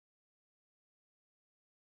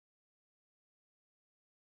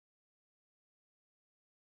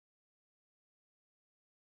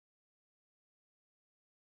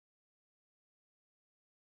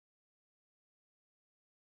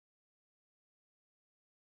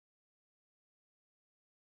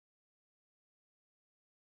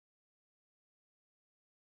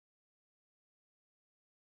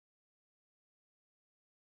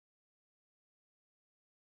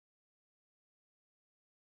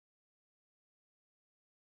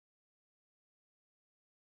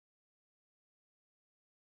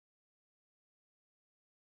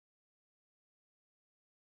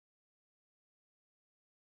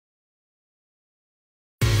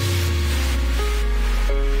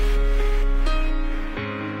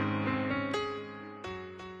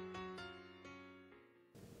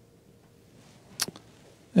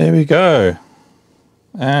There we go.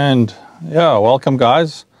 And yeah, welcome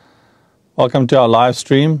guys. Welcome to our live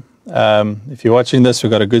stream. If you're watching this,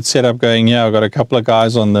 we've got a good setup going here. I've got a couple of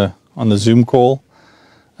guys on the Zoom call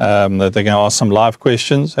that they're going to ask some live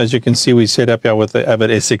questions. As you can see, we set up here with the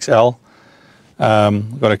Avid S6L.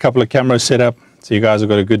 We've got a couple of cameras set up, so you guys have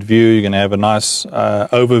got a good view. You're going to have a nice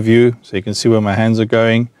overview, so you can see where my hands are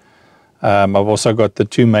going. I've also got the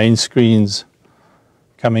two main screens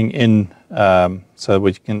coming in, so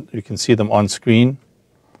you can see them on screen,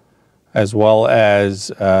 as well as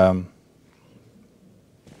the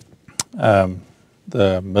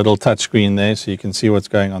middle touch screen there, so you can see what's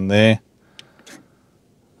going on there.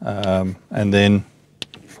 And then,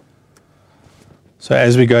 so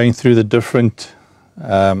as we're going through the different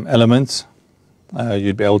elements,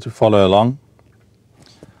 you'd be able to follow along.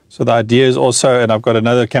 So the idea is also, and I've got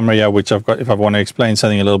another camera here, which I've got, if I want to explain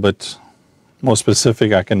something a little bit more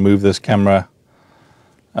specific, I can move this camera,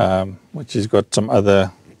 which has got some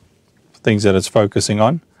other things that it's focusing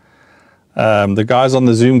on. The guys on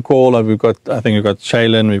the Zoom call, I think we've got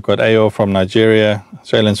Shaylin, we've got Ayo from Nigeria,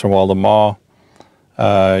 Shaylin's from Waldemar,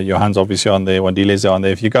 Johan's obviously on there, Wandile's on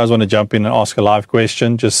there. If you guys want to jump in and ask a live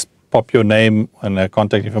question, just pop your name and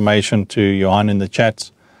contact information to Johan in the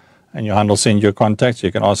chat, and Johan will send you a contact so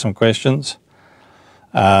you can ask some questions.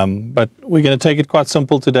 But we're going to take it quite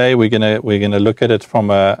simple today. We're going to look at it from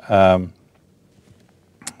an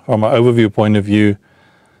overview point of view,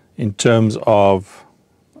 in terms of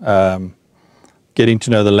getting to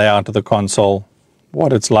know the layout of the console,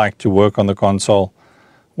 what it's like to work on the console,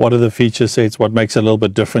 what are the feature sets, what makes it a little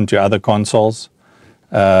bit different to other consoles.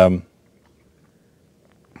 So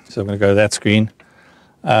I'm going to go to that screen.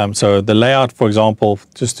 So the layout, for example,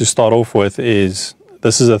 just to start off with, is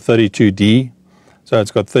this is a 32D. So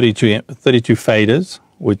it's got 32 faders,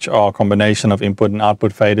 which are a combination of input and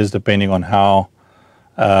output faders, depending on how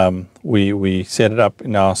we set it up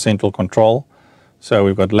in our central control. So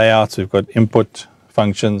we've got layouts, we've got input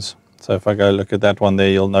functions. So if I go look at that one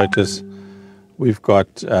there, you'll notice we've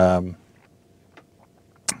got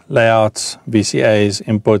layouts, VCAs,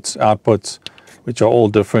 inputs, outputs, which are all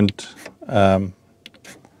different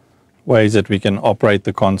ways that we can operate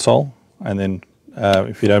the console. And then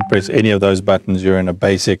if you don't press any of those buttons, you're in a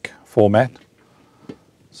basic format.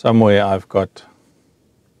 Somewhere I've got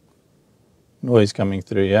noise coming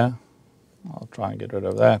through here. I'll try and get rid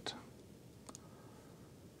of that.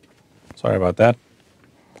 Sorry about that.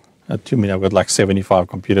 Too many. I've got like 75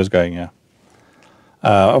 computers going here.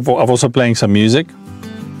 I've also playing some music.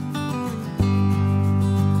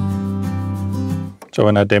 So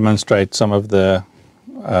when I demonstrate some of the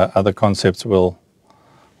other concepts, we'll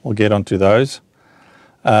get onto those.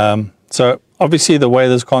 So obviously the way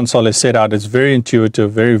this console is set out is very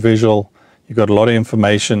intuitive, very visual. You've got a lot of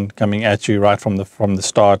information coming at you right from the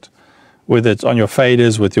start, whether it's on your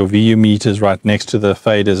faders with your VU meters right next to the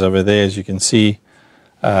faders over there, as you can see.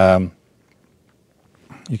 You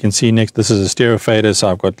can see next, this is a stereo fader, so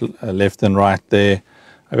I've got left and right there.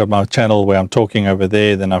 I've got my channel where I'm talking over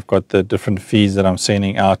there. Then I've got the different feeds that I'm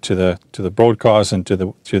sending out to the broadcast and to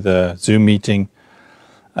the Zoom meeting.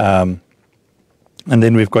 And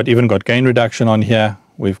then we've even got gain reduction on here.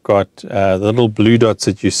 We've got the little blue dots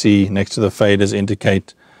that you see next to the faders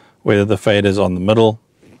indicate whether the fader's on the middle.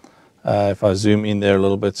 If I zoom in there a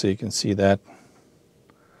little bit so you can see that.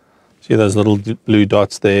 See those little blue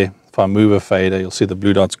dots there? If I move a fader, you'll see the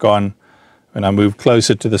blue dots gone. When I move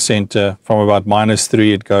closer to the center, from about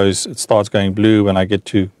 -3, it starts going blue. When I get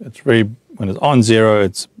to, when it's on 0,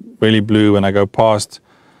 it's really blue. When I go past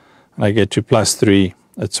and I get to +3,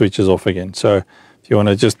 it switches off again. So if you want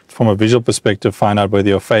to just, from a visual perspective, find out whether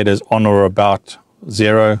your fader is on or about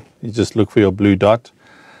 0, you just look for your blue dot.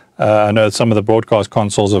 I know that some of the broadcast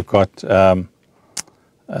consoles have got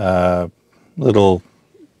little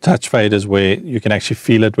touch faders where you can actually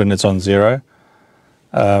feel it when it's on 0.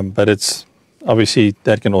 But it's obviously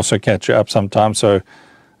that can also catch you up sometimes. So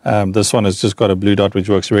this one has just got a blue dot, which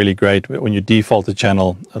works really great. When you default the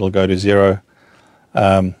channel, it'll go to 0.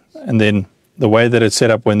 And then the way that it's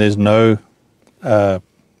set up, when there's no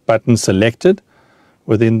button selected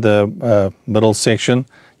within the middle section,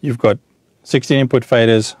 you've got 16 input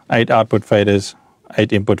faders, 8 output faders,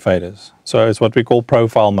 8 input faders. So it's what we call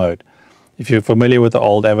profile mode. If you're familiar with the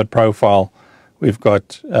old Avid profile, we've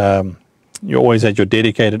got, you always had your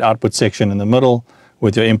dedicated output section in the middle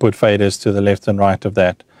with your input faders to the left and right of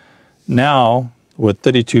that. Now, with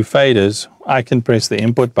 32 faders, I can press the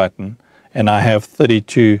input button and I have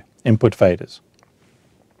 32 input faders.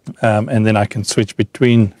 And then I can switch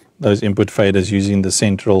between those input faders using the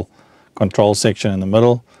central control section in the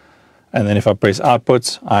middle. And then if I press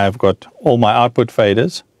outputs, I have got all my output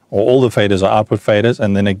faders, or all the faders are output faders.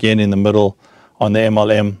 And then again in the middle on the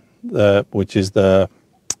MLM, which is the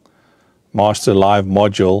master live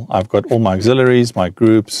module, I've got all my auxiliaries, my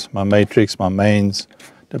groups, my matrix, my mains,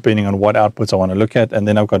 depending on what outputs I want to look at. And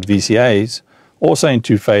then I've got VCAs, also in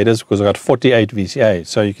 2 faders, because I've got 48 VCAs.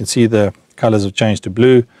 So you can see the colors have changed to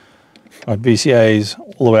blue. I've got VCAs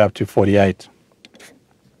all the way up to 48,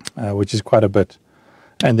 which is quite a bit.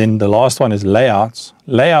 And then the last one is layouts.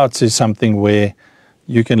 Layouts is something where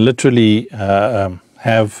you can literally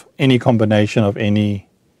have any combination of any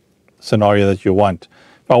scenario that you want.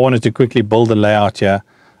 If I wanted to quickly build a layout here,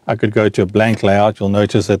 I could go to a blank layout. You'll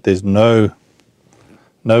notice that there's no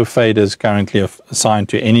faders currently assigned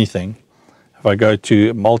to anything. If I go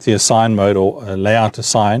to multi-assign mode or layout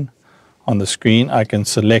assign on the screen, I can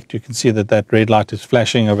select. You can see that that red light is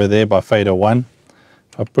flashing over there by fader 1.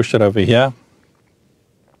 If I push it over here,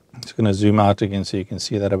 I'm just going to zoom out again so you can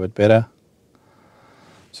see that a bit better.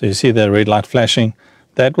 So you see the red light flashing.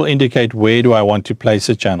 That will indicate where do I want to place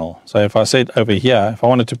a channel. So if I said over here, if I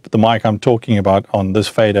wanted to put the mic I'm talking about on this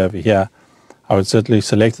fader over here, I would certainly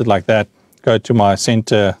select it like that, go to my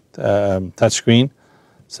center touchscreen,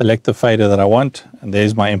 select the fader that I want, and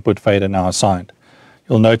there's my input fader now assigned.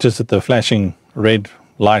 You'll notice that the flashing red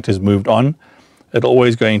light has moved on. It'll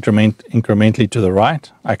always go incrementally to the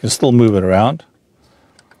right. I can still move it around.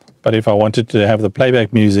 But if I wanted to have the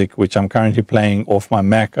playback music, which I'm currently playing off my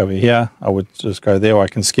Mac over here, I would just go there, or I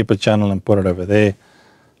can skip a channel and put it over there.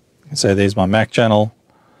 So there's my Mac channel.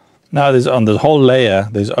 Now there's on the whole layer,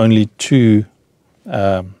 there's only 2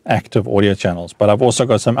 active audio channels, but I've also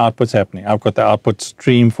got some outputs happening. I've got the output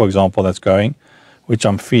stream, for example, that's going, which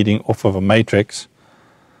I'm feeding off of a matrix.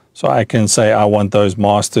 So I can say I want those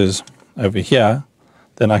masters over here.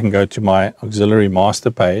 Then I can go to my auxiliary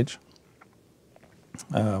master page.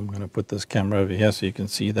 I'm going to put this camera over here so you can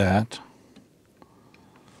see that.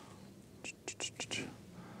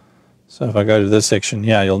 So if I go to this section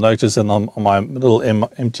here, you'll notice that on my little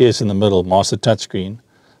MTS in the middle, master touchscreen,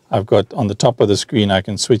 I've got on the top of the screen, I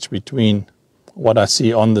can switch between what I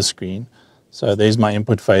see on the screen. So there's my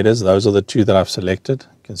input faders. Those are the 2 that I've selected.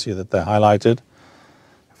 You can see that they're highlighted.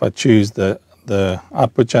 If I choose the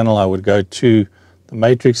output channel, I would go to the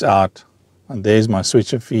matrix out, and there's my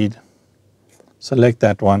switcher feed. Select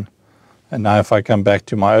that one, and now if I come back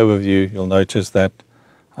to my overview, you'll notice that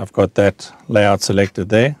I've got that layout selected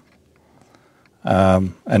there.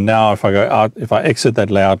 And now if I go out, if I exit that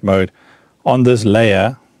layout mode, on this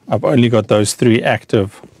layer, I've only got those 3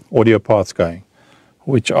 active audio paths going,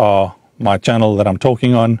 which are my channel that I'm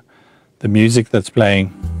talking on, the music that's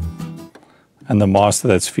playing, and the master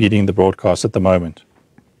that's feeding the broadcast at the moment.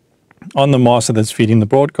 On the master that's feeding the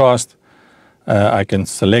broadcast, I can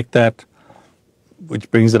select that,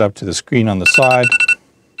 which brings it up to the screen on the side.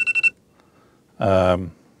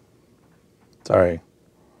 Sorry,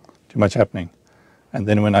 too much happening. And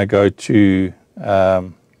then when I go to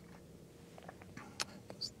the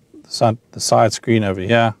side screen over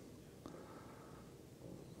here,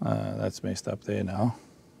 that's messed up there now.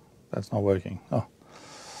 That's not working. Oh.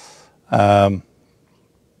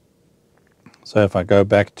 So if I go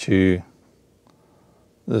back to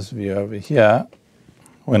this view over here,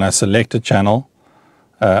 when I select a channel,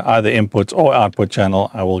 either inputs or output channel,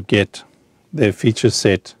 I will get their feature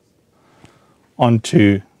set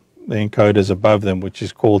onto the encoders above them, which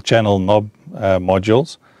is called channel knob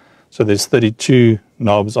modules. So there's 32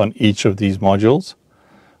 knobs on each of these modules,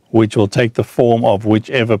 which will take the form of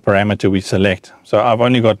whichever parameter we select. So I've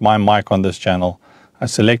only got my mic on this channel. I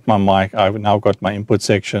select my mic. I've now got my input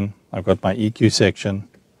section. I've got my EQ section.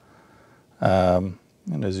 I'm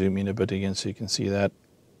going to zoom in a bit again so you can see that.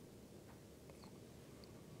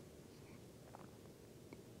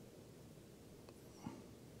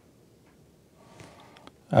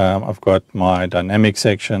 I've got my dynamic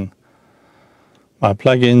section, my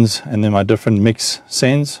plugins, and then my different mix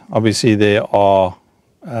sends. Obviously, there are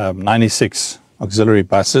 96 auxiliary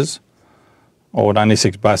buses, or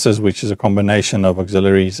 96 buses, which is a combination of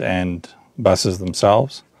auxiliaries and buses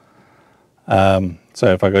themselves.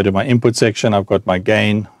 So if I go to my input section, I've got my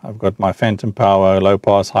gain, I've got my phantom power, low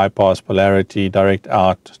pass, high pass, polarity, direct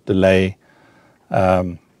out, delay,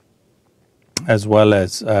 as well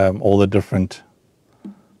as all the different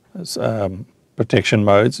protection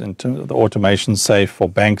modes in terms of the automation safe for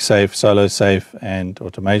bank safe, solo safe, and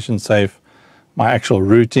automation safe. My actual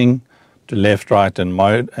routing to left, right, and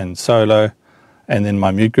mode and solo, and then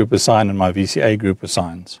my mute group assign and my VCA group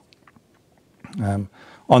assigns.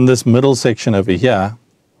 On this middle section over here,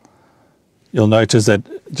 you'll notice that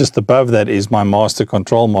just above that is my master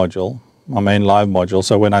control module, main live module.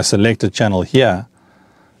 So when I select a channel here,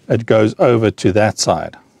 it goes over to that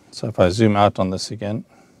side. So if I zoom out on this again,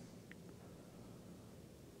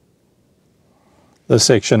 this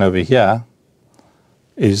section over here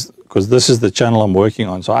is, because this is the channel I'm working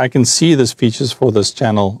on. So I can see this features for this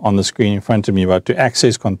channel on the screen in front of me, but to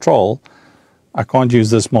access control, I can't use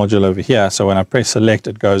this module over here. So when I press select,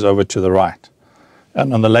 it goes over to the right.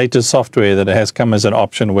 And on the latest software, that it has come as an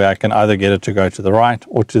option where I can either get it to go to the right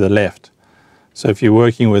or to the left. So if you're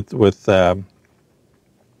working with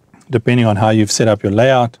depending on how you've set up your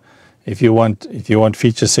layout, if you want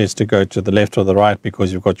feature sets to go to the left or the right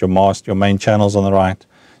because you've got your main channels on the right,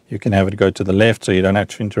 you can have it go to the left so you don't have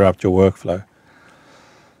to interrupt your workflow.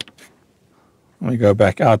 Let me go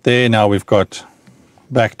back out there. Now we've got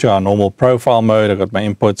back to our normal profile mode. I've got my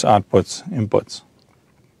inputs, outputs, inputs.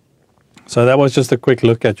 So that was just a quick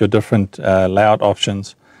look at your different layout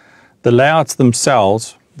options. The layouts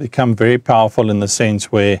themselves become very powerful in the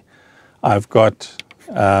sense where I've got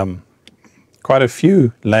quite a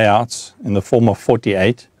few layouts in the form of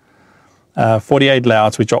 48. 48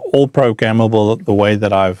 layouts which are all programmable the way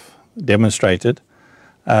that I've demonstrated.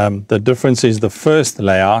 The difference is the first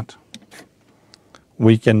layout,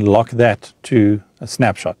 we can lock that to a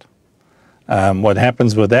snapshot. What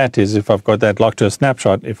happens with that is if I've got that locked to a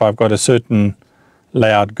snapshot, if I've got a certain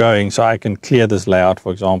layout going, so I can clear this layout,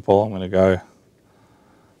 for example, I'm going to go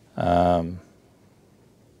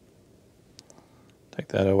take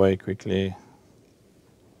that away quickly.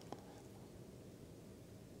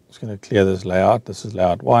 Just going to clear this layout. This is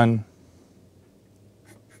layout 1.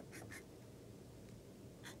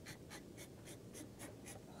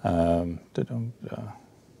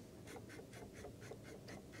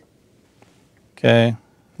 Okay,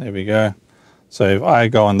 there we go. So if I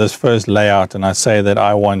go on this first layout and I say that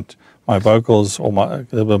I want my vocals or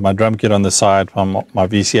my drum kit on the side, my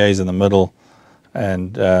VCAs in the middle,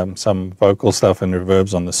 and some vocal stuff and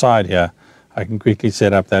reverbs on the side here, I can quickly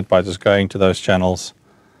set up that by just going to those channels,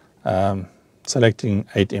 selecting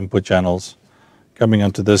 8 input channels. Coming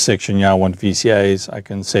onto this section here, I want VCAs. I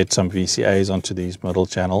can set some VCAs onto these middle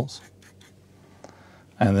channels.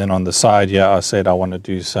 And then on the side here, I said I want to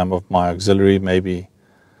do some of my auxiliary, maybe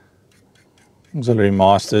auxiliary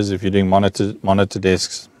masters. If you're doing monitor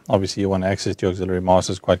desks, obviously you want to access your auxiliary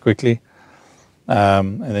masters quite quickly.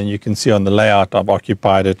 And then you can see on the layout, I've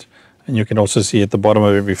occupied it. And you can also see at the bottom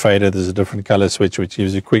of every fader, there's a different color switch, which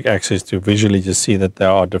gives you quick access to visually just see that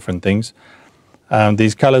there are different things.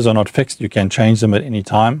 These colors are not fixed. You can change them at any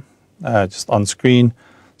time. Just on screen,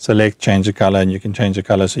 select, change the color, and you can change the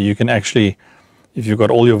color. So you can actually, if you've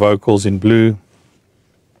got all your vocals in blue,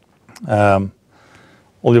 all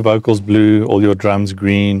your drums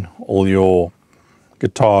green, all your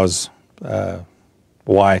guitars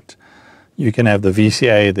white, you can have the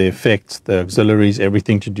VCA, the effects, the auxiliaries,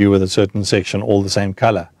 everything to do with a certain section, all the same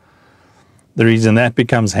color. The reason that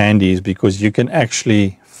becomes handy is because you can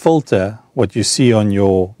actually filter what you see on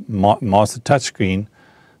your master touchscreen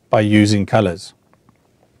by using colors.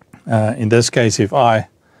 In this case, if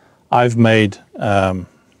I've made, can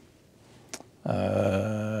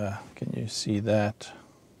you see that?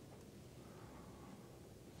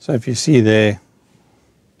 So if you see there,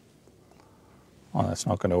 oh, that's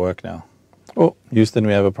not going to work now. Oh, Houston,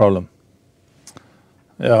 we have a problem.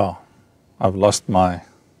 Yeah, I've lost my,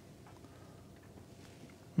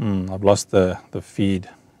 I've lost the feed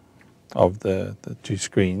of the 2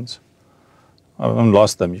 screens. I haven't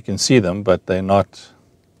lost them. You can see them, but they're not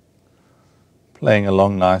playing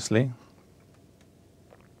along nicely.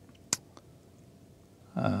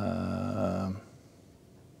 I'll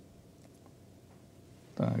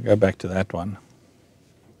go back to that one.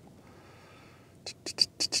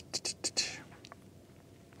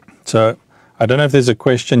 So I don't know if there's a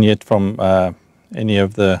question yet from any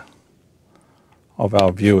of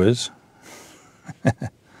our viewers.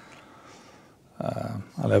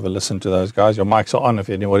 I'll have a listen to those guys. Your mics are on if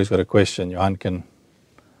anybody's got a question. Johan can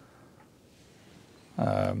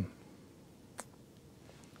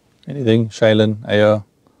anything? Shaylin, Ayo,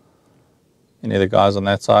 any of the guys on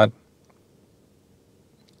that side?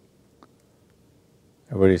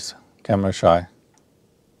 Everybody's camera shy.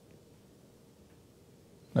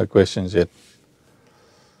 No questions yet.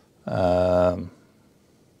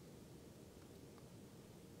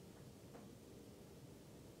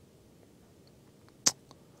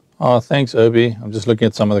 Oh, thanks, Obi. I'm just looking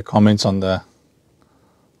at some of the comments on the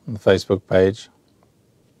Facebook page.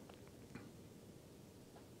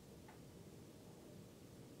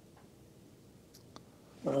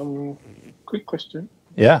 Quick question.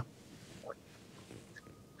 Yeah.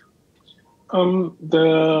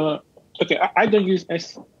 Okay, I don't use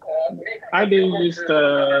I don't use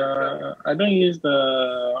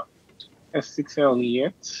the S6L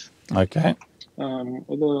yet. Okay.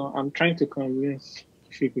 Although I'm trying to convince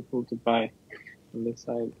a few people to buy on this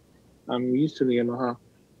side. I'm used to the Yamaha.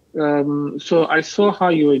 So I saw how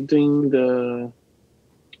you were doing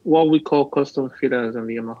what we call custom faders on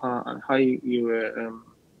the Yamaha, and how you were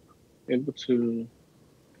able to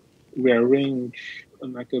rearrange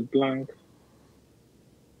like a blank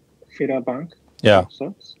fader bank. Yeah.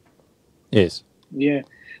 Yes. Yeah.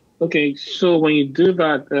 Okay. So when you do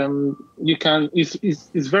that, you can.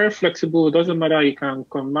 It's very flexible. It doesn't matter. You can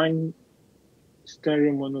combine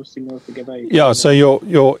stereo mono signals together. Yeah. So your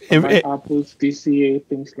outputs, DCA,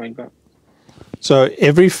 things like that. So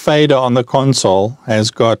every fader on the console has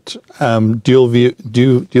got dual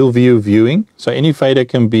view viewing. So any fader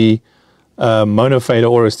can be a mono fader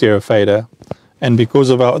or a stereo fader, and because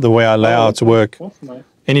of the way our layouts work, nice.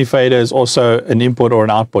 Any fader is also an input or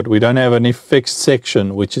an output. We don't have any fixed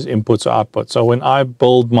section which is inputs or outputs. So when I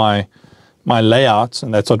build my layouts,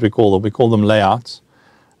 and that's what we call them layouts,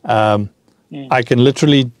 I can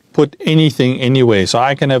literally put anything anywhere. So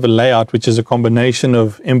I can have a layout which is a combination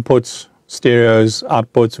of inputs, stereos,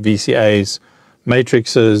 outputs, VCAs,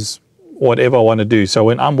 matrices, whatever I want to do. So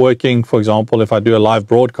when I'm working, for example, if I do a live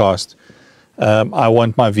broadcast, I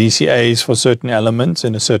want my VCAs for certain elements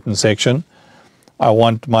in a certain section. I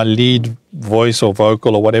want my lead voice or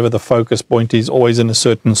vocal or whatever the focus point is always in a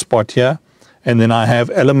certain spot here. And then I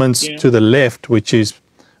have elements to the left, which is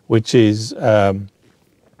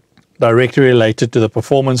directly related to the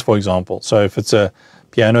performance, for example. So if it's a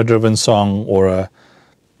piano-driven song or a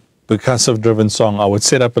percussive-driven song, I would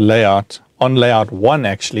set up a layout, on layout 1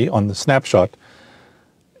 actually, on the snapshot,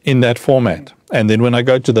 in that format. And then when I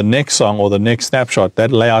go to the next song or the next snapshot,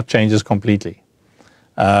 that layout changes completely.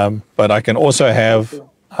 But I can also have,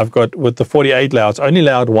 I've got, with the 48 layouts, only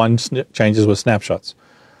layout 1 changes with snapshots.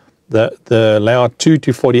 The layout 2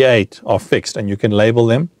 to 48 are fixed, and you can label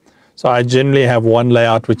them. So I generally have one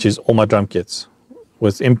layout which is all my drum kits,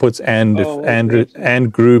 with inputs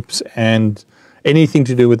and groups and anything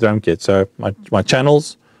to do with drum kits. So my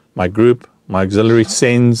channels, my group, my auxiliary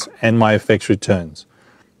sends, and my effects returns.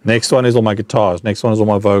 Next one is all my guitars. Next one is all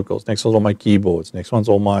my vocals. Next one is all my keyboards. Next one's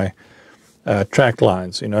all my track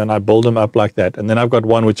lines, and I build them up like that. And then I've got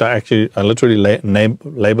one which I literally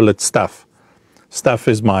label it stuff. Stuff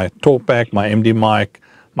is my talkback, my MD mic,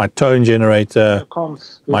 my tone generator,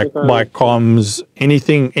 my comms,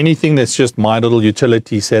 anything that's just my little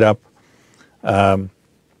utility setup. And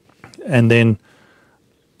then,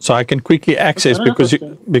 so I can quickly access,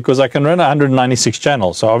 because I can run 196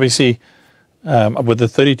 channels. So obviously, with the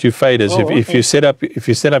 32 faders, if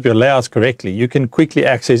you set up your layouts correctly, you can quickly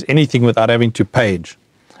access anything without having to page.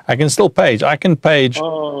 I can still page. I can page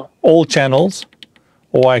all channels,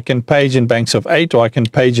 or I can page in banks of 8, or I can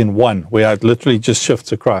page in 1, where it literally just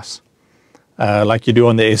shifts across, like you do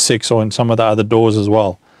on the S6 or in some of the other doors as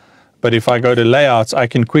well. But if I go to layouts, I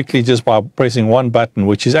can quickly, just by pressing one button,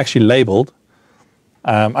 which is actually labeled,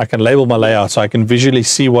 I can label my layout so I can visually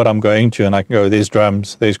see what I'm going to, and I can go, there's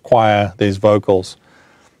drums, there's choir, there's vocals.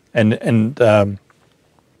 And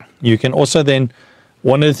you can also then,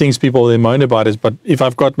 one of the things people they moan about is, but if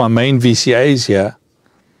I've got my main VCAs here,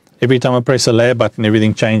 every time I press a layer button,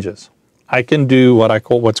 everything changes. I can do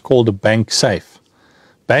what's called a bank safe.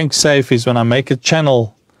 Bank safe is when I make a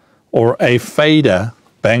channel or a fader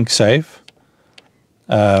bank safe,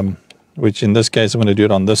 which in this case, I'm going to do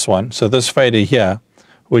it on this one. So this fader here,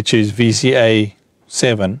 which is VCA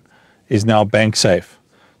 7, is now bank safe.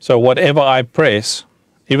 So whatever I press,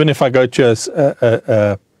 even if I go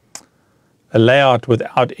to a layout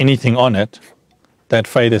without anything on it, that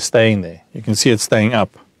fader is staying there. You can see it staying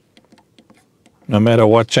up, no matter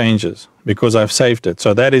what changes, because I've saved it.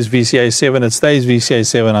 So that is VCA 7. It stays VCA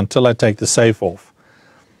 7 until I take the safe off.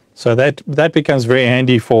 So that becomes very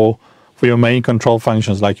handy for your main control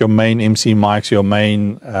functions, like your main MC mics, your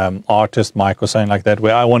main artist mic or something like that,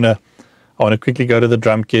 where I want to quickly go to the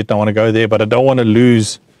drum kit, I want to go there, but I don't want to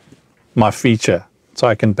lose my feature, so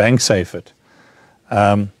I can bank save it.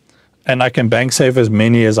 And I can bank save as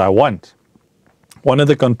many as I want. One of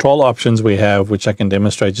the control options we have, which I can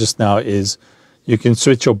demonstrate just now, is you can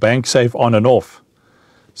switch your bank save on and off.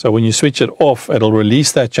 So when you switch it off, it'll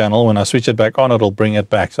release that channel. When I switch it back on, it'll bring it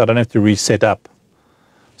back, so I don't have to reset up.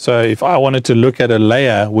 So if I wanted to look at a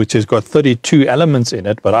layer which has got 32 elements in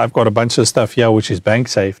it, but I've got a bunch of stuff here which is bank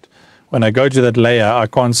saved, when I go to that layer, I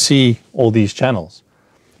can't see all these channels.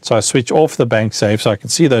 So I switch off the bank save so I can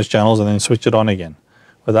see those channels, and then switch it on again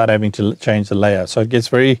without having to change the layer. So it's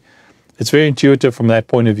very intuitive from that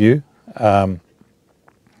point of view.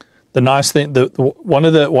 the nice thing, one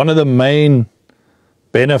of the main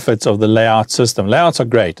benefits of the layout system. Layouts are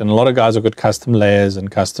great, and a lot of guys have got custom layers and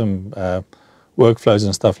custom workflows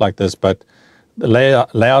and stuff like this. But the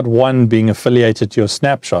layout one being affiliated to your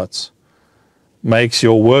snapshots makes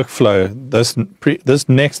your workflow, this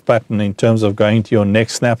next button in terms of going to your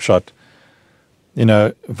next snapshot, you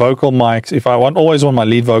know, vocal mics. If I always want my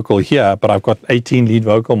lead vocal here, but I've got 18 lead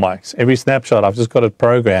vocal mics. Every snapshot, I've just got it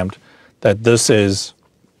programmed that this is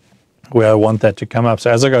where I want that to come up. So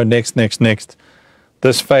as I go next,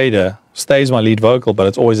 this fader stays my lead vocal, but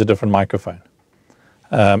it's always a different microphone.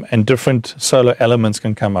 And different solo elements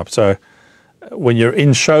can come up. So when you're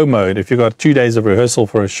in show mode, if you've got 2 days of rehearsal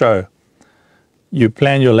for a show, you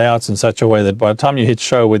plan your layouts in such a way that by the time you hit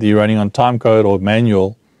show, whether you're running on timecode or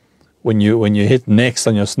manual, when you hit next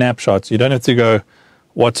on your snapshots, you don't have to go,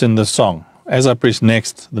 what's in the song? As I press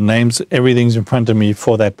next, the names, everything's in front of me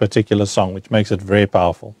for that particular song, which makes it very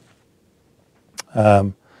powerful.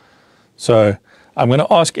 So I'm going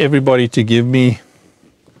to ask everybody to give me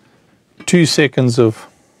 2 seconds of,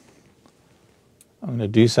 I'm going to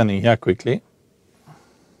do something here quickly.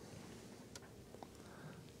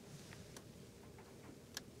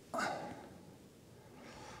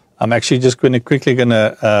 I'm actually just quickly going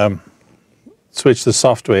to switch the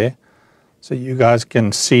software so you guys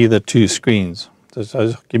can see the 2 screens. Just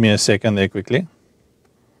give me a second there quickly.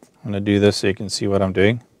 I'm going to do this so you can see what I'm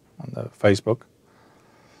doing on the Facebook.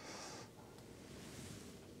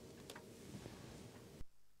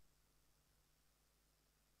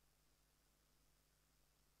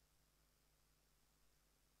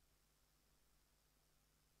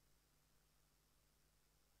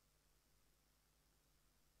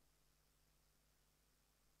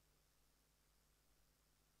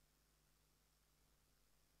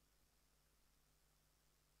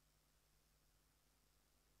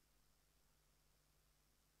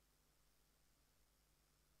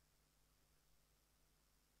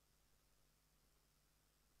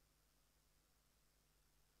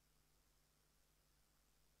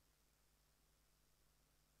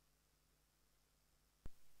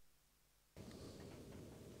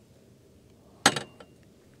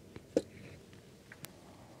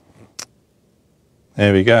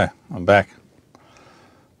 There we go. I'm back.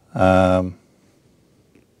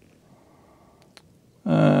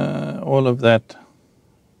 All of that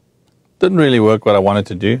didn't really work what I wanted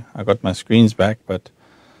to do. I got my screens back, but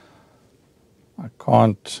I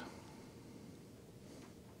can't.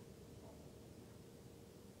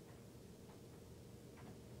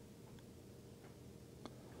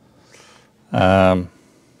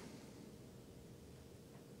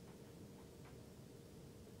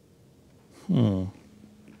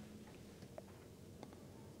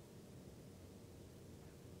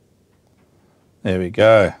 There we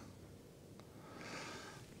go.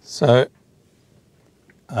 So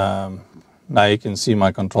now you can see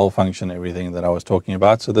my control function, everything that I was talking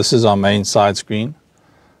about. So this is our main side screen.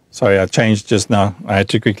 Sorry, I changed just now. I had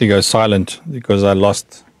to quickly go silent because I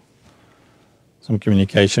lost some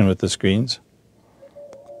communication with the screens.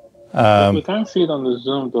 We can't see it on the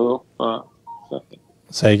Zoom though.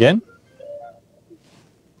 Say again?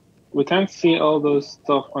 We can't see all those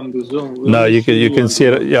stuff on the Zoom. No, you can see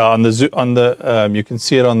it. Yeah, on the you can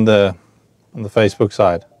see it on the Facebook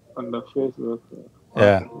side. On the Facebook.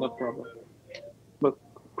 Yeah. No problem. But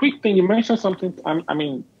quick thing, you mentioned something. I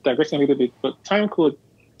mean, digressing a little bit, but time code.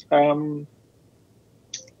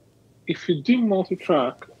 If you do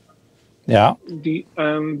multi-track, yeah. Do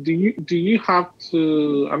you have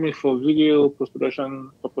to? I mean, for video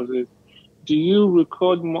post-production purposes, do you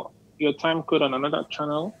record your time code on another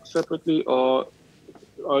channel separately, or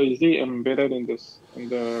is it embedded in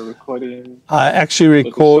the recording? I actually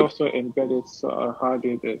record. The software embedded. So how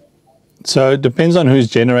do it? So it depends on who's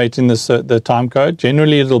generating the time code.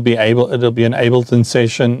 Generally, it'll be an Ableton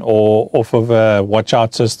session or off of a watch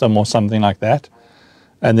out system or something like that,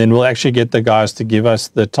 and then we'll actually get the guys to give us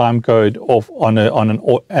the time code off on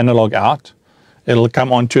an analog out. It'll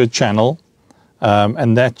come onto a channel,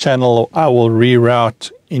 and that channel I will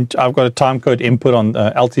reroute. I've got a time code input on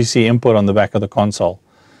the LTC input on the back of the console.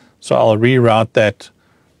 So I'll reroute that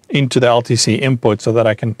into the LTC input so that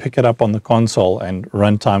I can pick it up on the console and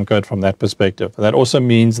run time code from that perspective. That also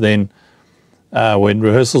means then when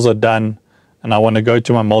rehearsals are done and I want to go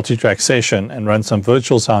to my multi-track session and run some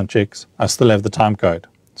virtual sound checks, I still have the time code.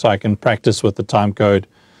 So I can practice with the time code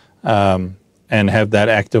and have that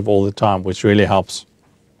active all the time, which really helps.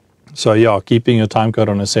 So yeah, keeping your time code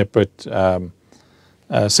on a separate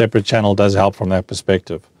channel does help from that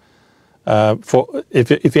perspective.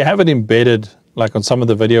 If you have it embedded, like on some of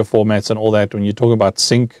the video formats and all that, when you talk about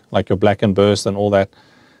sync, like your black and burst and all that,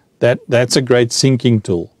 That's a great syncing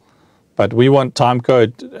tool. But we want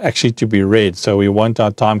timecode actually to be read. So we want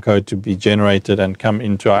our timecode to be generated and come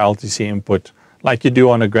into our LTC input like you do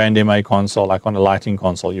on a Grand MA console, like on a lighting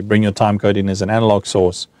console. You bring your timecode in as an analog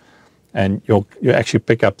source, and you actually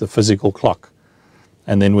pick up the physical clock.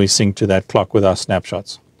 And then we sync to that clock with our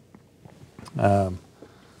snapshots. So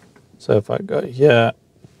if I go here,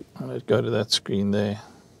 let's go to that screen there.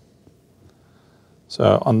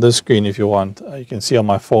 So on this screen, if you want, you can see on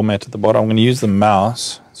my format at the bottom, I'm going to use the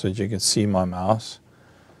mouse so that you can see my mouse.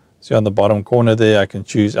 See on the bottom corner there, I can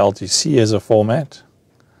choose LTC as a format.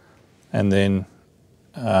 And then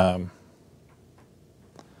I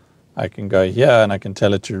can go here and I can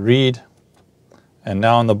tell it to read. And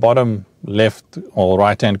now on the bottom left or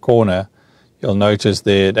right-hand corner, you'll notice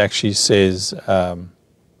there it actually says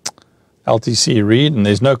LTC read, and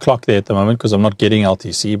there's no clock there at the moment because I'm not getting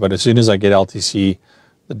LTC, but as soon as I get LTC,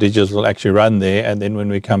 the digits will actually run there, and then when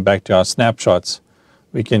we come back to our snapshots,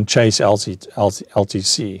 we can chase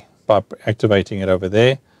LTC by activating it over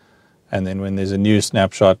there, and then when there's a new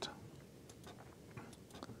snapshot,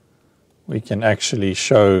 we can actually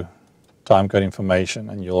show timecode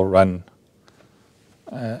information, and you'll run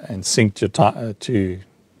and sync your to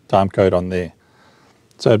timecode on there.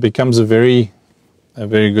 So it becomes a very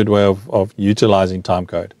good way of utilizing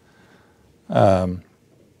timecode.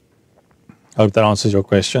 Hope that answers your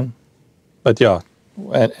question. But yeah,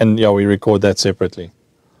 and yeah, we record that separately.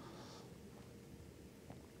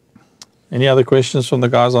 Any other questions from the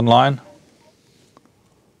guys online?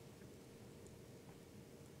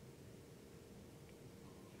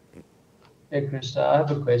 Hey, Cristo, I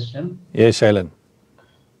have a question. Yes, Shailen.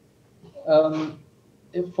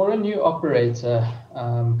 If for a new operator,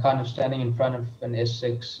 kind of standing in front of an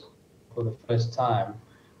S6 for the first time,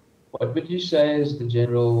 what would you say is the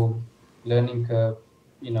general learning curve,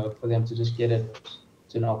 for them to just get it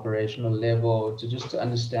to an operational level, to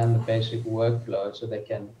understand the basic workflow so they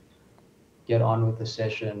can get on with the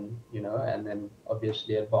session, and then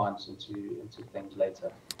obviously advance into things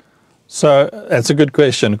later? So that's a good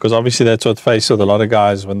question, because obviously that's what faced with a lot of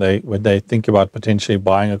guys when they think about potentially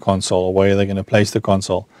buying a console or where they're going to place the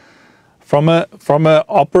console. From a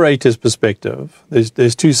operator's perspective,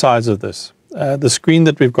 there's two sides of this. The screen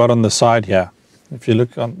that we've got on the side here, if you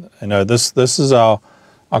look on, this is our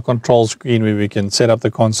control screen where we can set up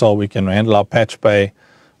the console, we can handle our patch bay,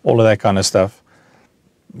 all of that kind of stuff.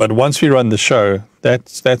 But once we run the show, that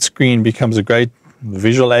screen becomes a great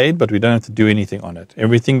visual aid, but we don't have to do anything on it.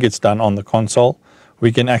 Everything gets done on the console.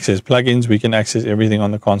 We can access plugins, we can access everything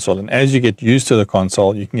on the console. And as you get used to the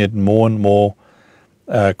console, you can get more and more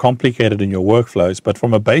complicated in your workflows. But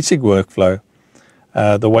from a basic workflow,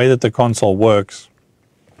 the way that the console works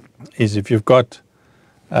is if you've got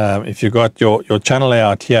your channel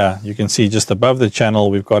layout here, you can see just above the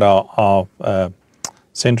channel, we've got our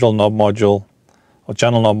central knob module or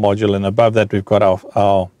channel knob module, and above that we've got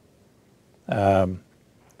our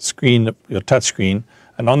screen, your touch screen.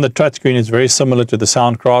 And on the touch screen, it's very similar to the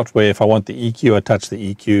Soundcraft, where if I want the EQ, I touch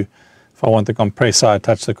the EQ. If I want the compressor, I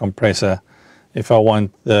touch the compressor. If I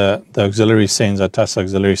want the auxiliary sends, I touch the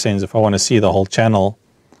auxiliary sends. If I want to see the whole channel,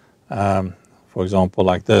 for example,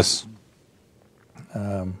 like this,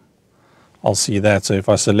 I'll see that. So if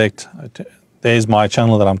I select, there's my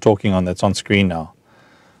channel that I'm talking on that's on screen now.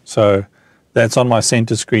 So that's on my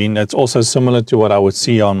center screen. That's also similar to what I would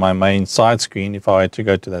see on my main side screen. If I had to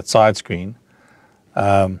go to that side screen,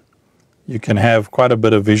 you can have quite a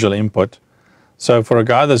bit of visual input. So for a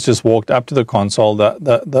guy that's just walked up to the console,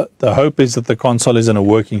 the hope is that the console is in a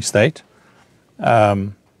working state. I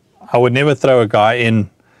would never throw a guy in,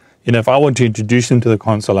 if I want to introduce him to the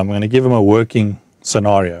console, I'm going to give him a working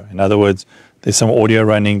scenario. In other words, there's some audio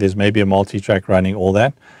running, there's maybe a multi-track running, all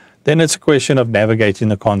that. Then it's a question of navigating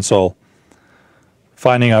the console,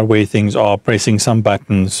 finding out where things are, pressing some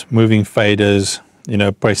buttons, moving faders,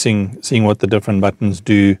 seeing what the different buttons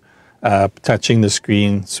do, touching the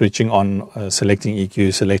screen, switching on, selecting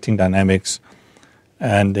EQ, selecting dynamics,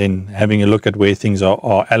 and then having a look at where things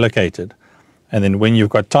are allocated. And then when you've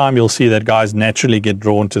got time, you'll see that guys naturally get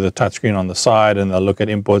drawn to the touchscreen on the side, and they'll look at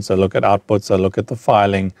inputs, they'll look at outputs, they'll look at the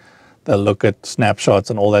filing, they'll look at snapshots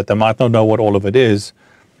and all that. They might not know what all of it is,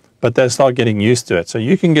 but they'll start getting used to it. So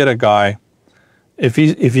you can get a guy, if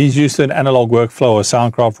he's used to an analog workflow or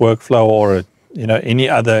Soundcraft workflow or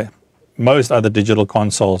most other digital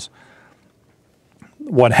consoles,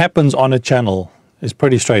 what happens on a channel is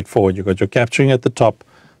pretty straightforward. You've got your capturing at the top.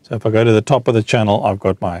 So if I go to the top of the channel, I've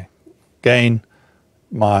got my gain,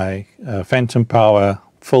 my phantom power,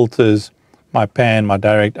 filters, my pan, my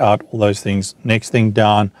direct out, all those things. Next thing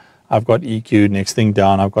down, I've got EQ. Next thing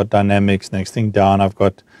down, I've got dynamics. Next thing down, I've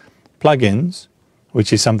got plugins,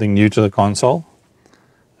 which is something new to the console.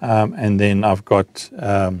 And then I've got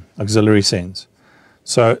auxiliary sends.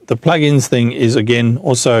 So the plugins thing is, again,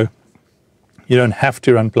 also, you don't have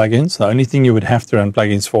to run plugins. The only thing you would have to run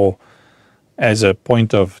plugins for as a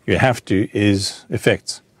point of you have to is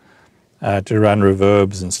effects, to run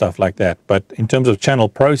reverbs and stuff like that. But in terms of channel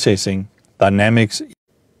processing, dynamics,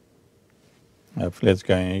 hopefully it's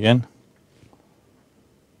going again.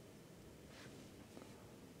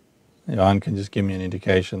 Johan can just give me an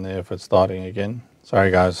indication there if it's starting again.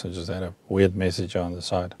 Sorry guys, I just had a weird message on the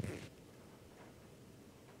side.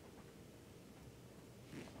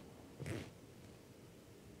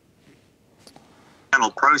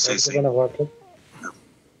 Channel processing. Oh,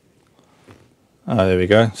 there we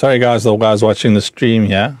go. Sorry guys, the guys watching the stream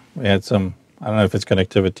here. We had some, I don't know if it's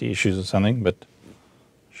connectivity issues or something, but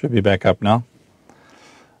should be back up now.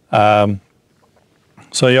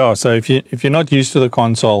 So yeah, so if you're not used to the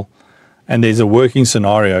console and there's a working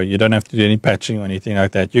scenario, you don't have to do any patching or anything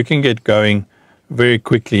like that. You can get going very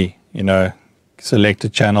quickly, you know, select a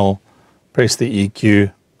channel, press the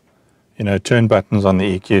EQ, you know, turn buttons on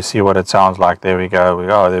the EQ, see what it sounds like. There we go.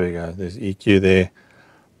 Oh, there we go. There's EQ there.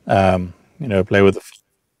 You know, play with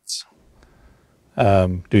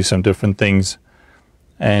the do some different things,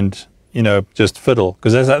 and you know, just fiddle.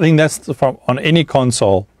 Because I think that's on any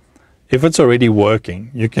console. If it's already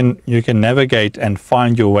working, you can navigate and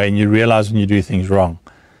find your way, and you realize when you do things wrong.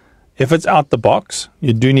 If it's out the box,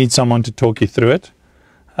 you do need someone to talk you through it,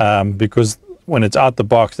 because when it's out the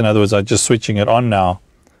box, in other words, I'm just switching it on now.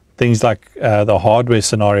 Things like the hardware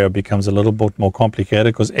scenario becomes a little bit more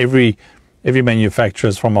complicated, because every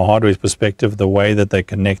manufacturer, from a hardware perspective, the way that they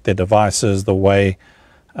connect their devices, the way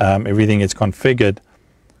everything is configured,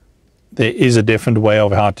 there is a different way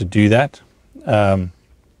of how to do that.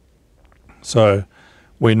 So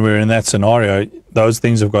when we're in that scenario, those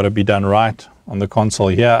things have got to be done right. On the console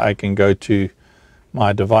here, I can go to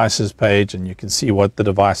my devices page, and you can see what the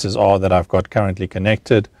devices are that I've got currently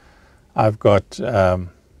connected. I've got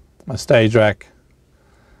my stage rack,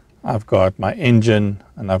 I've got my engine,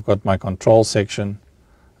 and I've got my control section,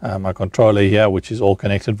 my controller here, which is all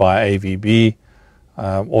connected via AVB,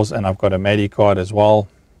 also, and I've got a MADI card as well,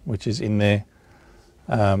 which is in there.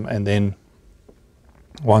 And then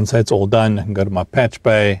once that's all done, I can go to my patch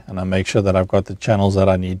bay, and I make sure that I've got the channels that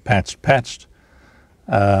I need patched.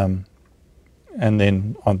 And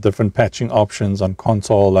then on different patching options on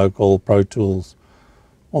console, local, Pro Tools,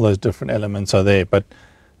 all those different elements are there. But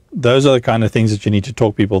those are the kind of things that you need to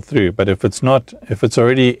talk people through. But if it's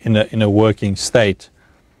already in a working state,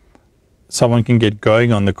 someone can get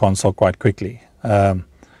going on the console quite quickly.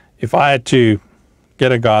 If I had to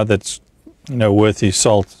get a guy that's, you know, worth his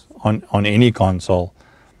salt on any console,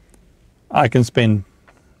 I can spend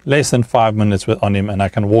less than 5 minutes on him, and I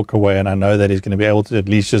can walk away, and I know that he's going to be able to at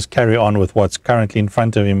least just carry on with what's currently in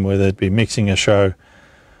front of him, whether it be mixing a show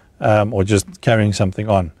or just carrying something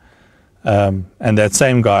on. And that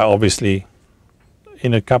same guy, obviously,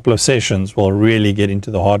 in a couple of sessions, will really get into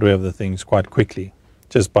the hardware of the things quite quickly,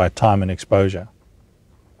 just by time and exposure.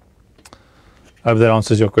 I hope that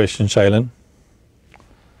answers your question, Shaylin.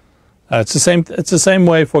 It's the same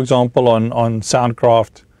way, for example, on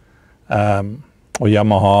Soundcraft or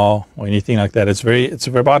Yamaha or anything like that. It's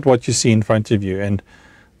about what you see in front of you, and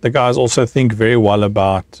the guys also think very well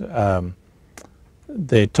about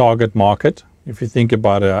their target market. If you think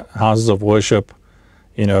about houses of worship,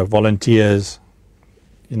 you know, volunteers,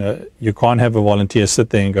 you know, you can't have a volunteer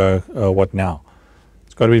sit there and go, oh, what now?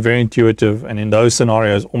 It's got to be very intuitive, and in those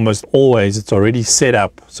scenarios, almost always it's already set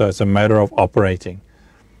up, so it's a matter of operating.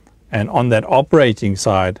 And on that operating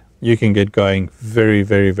side, you can get going very,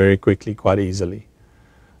 very, very quickly, quite easily.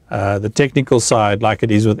 The technical side, like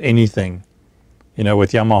it is with anything, you know,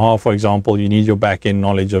 with Yamaha, for example, you need your back-end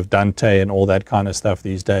knowledge of Dante and all that kind of stuff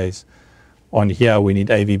these days. On here, we need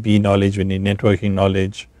AVB knowledge, we need networking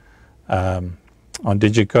knowledge. On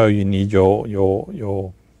Digico, you need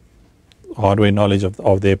your hardware knowledge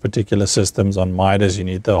of their particular systems. On Midas, you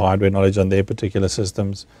need the hardware knowledge on their particular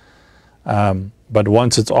systems. But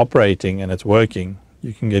once it's operating and it's working,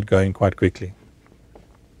 you can get going quite quickly.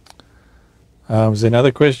 Is there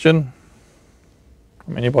another question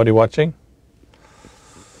from anybody watching?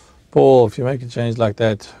 Paul, if you make a change like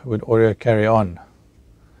that, would audio carry on?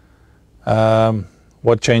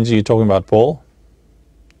 What change are you talking about, Paul?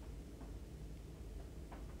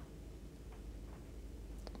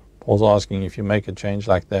 Paul's asking if you make a change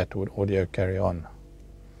like that, would audio carry on?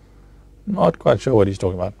 Not quite sure what he's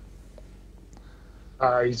talking about.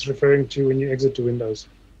 He's referring to when you exit to Windows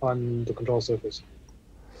on the control surface.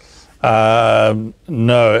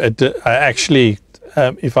 No, actually,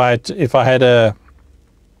 if I had a,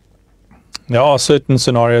 there are certain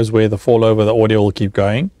scenarios where the fallover, the audio will keep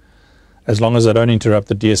going, as long as I don't interrupt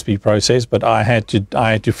the DSP process. But I had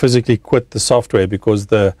to physically quit the software, because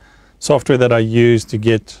the software that I use to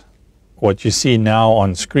get what you see now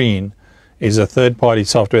on screen is a third-party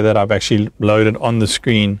software that I've actually loaded on the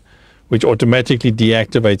screen, which automatically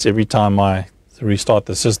deactivates every time I restart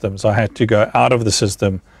the system. So I had to go out of the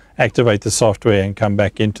system, activate the software, and come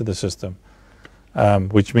back into the system,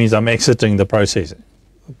 which means I'm exiting the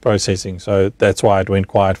processing. So that's why it went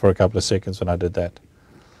quiet for a couple of seconds when I did that.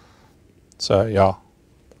 So yeah,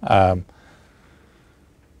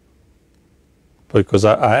 because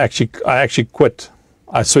I actually quit.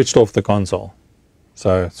 I switched off the console.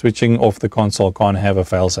 So switching off the console can't have a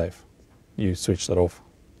failsafe. You switch that off.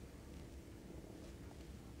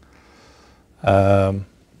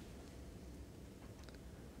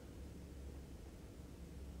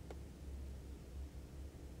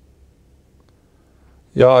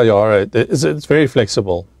 Yeah, right. It's very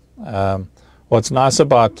flexible. What's nice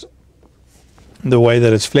about the way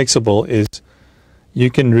that it's flexible is you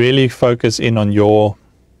can really focus in on your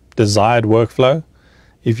desired workflow.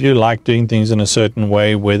 If you like doing things in a certain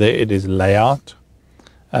way, whether it is layout,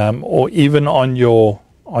 or even on your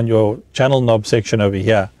channel knob section over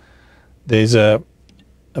here, there's a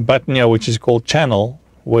button here which is called channel,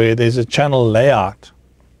 where there's a channel layout.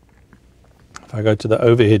 If I go to the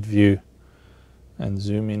overhead view and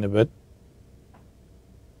zoom in a bit,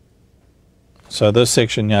 so this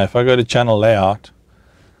section here, if I go to channel layout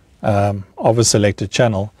of a selected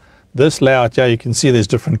channel, this layout here, you can see there's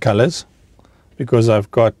different colors, because I've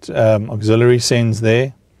got auxiliary sends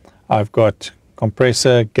there, I've got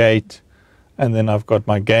compressor, gate, and then I've got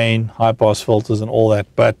my gain, high pass filters and all that.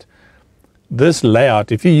 But this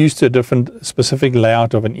layout, if you're used to a different specific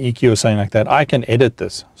layout of an EQ or something like that, I can edit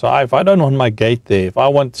this. So if I don't want my gate there, if I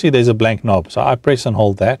want, see there's a blank knob, so I press and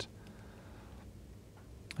hold that,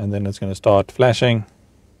 and then it's going to start flashing.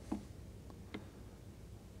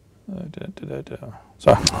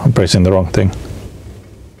 So I'm pressing the wrong thing.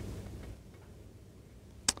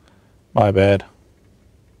 My bad.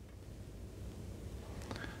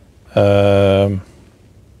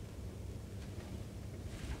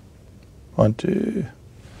 One, two.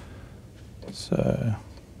 So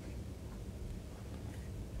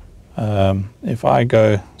if I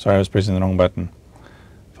go, sorry, I was pressing the wrong button.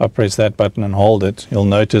 If I press that button and hold it, you'll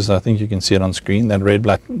notice, I think you can see it on screen, that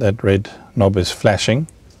red knob is flashing.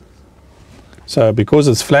 So because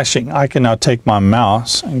it's flashing, I can now take my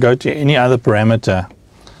mouse and go to any other parameter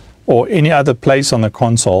or any other place on the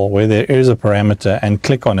console where there is a parameter and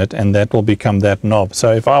click on it, and that will become that knob.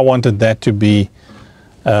 So if I wanted that to be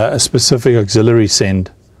a specific auxiliary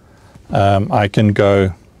send, I can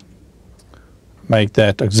go make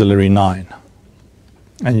that auxiliary 9.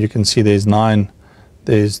 And you can see there's 9,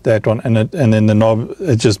 there's that one, and then the knob,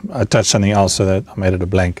 I touched something else, so that I made it a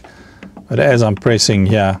blank. But as I'm pressing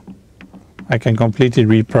here, I can completely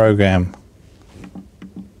reprogram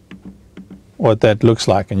what that looks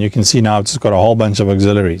like, and you can see now it's got a whole bunch of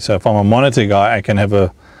auxiliaries. So if I'm a monitor guy, I can have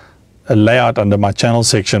a layout under my channel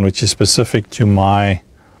section which is specific to my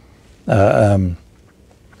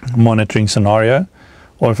monitoring scenario,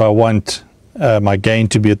 or if I want my gain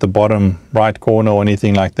to be at the bottom right corner or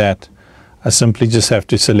anything like that, I simply just have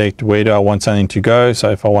to select where do I want something to go.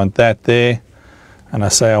 So if I want that there, and I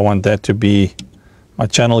say I want that to be my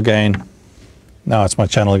channel gain, now it's my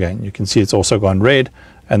channel gain. You can see it's also gone red,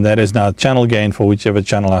 and that is now channel gain for whichever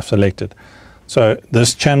channel I've selected. So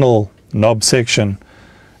this channel knob section,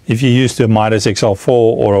 if you're used to a Midas XL4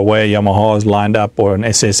 or a way Yamaha is lined up, or an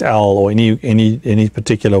SSL, or any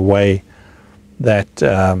particular way that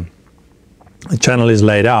the channel is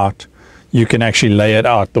laid out, you can actually lay it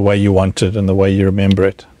out the way you want it and the way you remember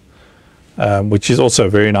it, which is also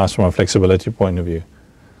very nice from a flexibility point of view.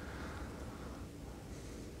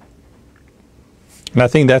 And I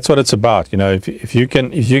think that's what it's about. You know, if you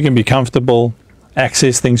can be comfortable,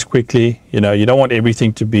 access things quickly. You know, you don't want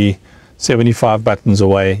everything to be 75 buttons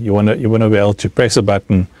away. You want to be able to press a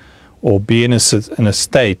button, or be in a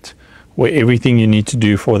state where everything you need to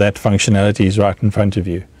do for that functionality is right in front of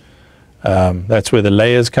you. That's where the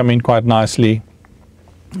layers come in quite nicely,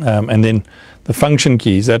 and then the function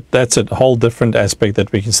keys. That's a whole different aspect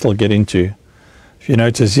that we can still get into. If you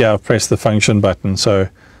notice, yeah, I've pressed the function button. So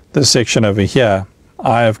this section over here,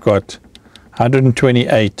 I have got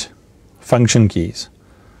 128 function keys.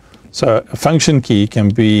 So a function key can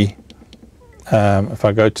be, if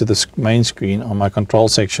I go to the main screen on my control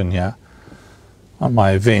section here, on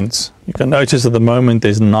my events, you can notice at the moment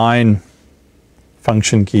there's 9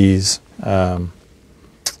 function keys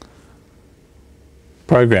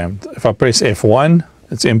programmed. If I press F1,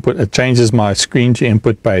 it's input. It changes my screen to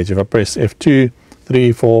input page. If I press F2,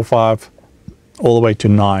 3, 4, 5, all the way to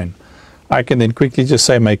 9, I can then quickly just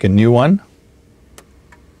say make a new one.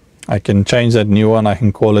 I can change that new one. I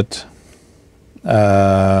can call it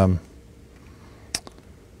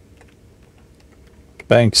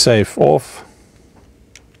bank safe off.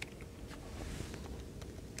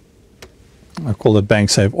 I call it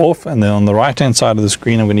bank safe off, and then on the right hand side of the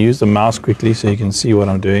screen I'm going to use the mouse quickly so you can see what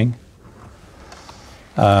I'm doing.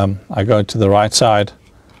 I go to the right side,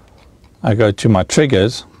 I go to my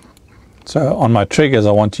triggers. So on my triggers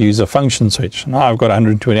I want to use a function switch. Now I've got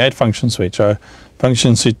 128 function switch, so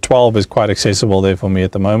function switch 12 is quite accessible there for me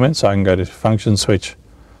at the moment, so I can go to function switch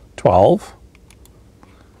 12.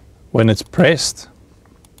 When it's pressed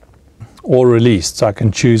or released, so I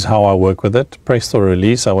can choose how I work with it, pressed or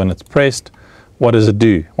released. So when it's pressed, what does it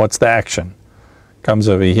do? What's the action? Comes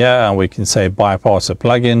over here and we can say bypass a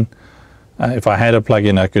plugin. If I had a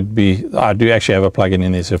plugin, I do actually have a plugin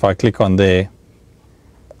in this. If I click on there,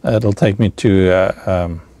 it'll take me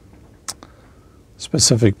to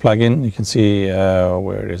specific plugin. You can see,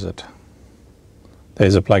 where is it?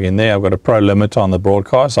 There's a plugin there. I've got a pro limiter on the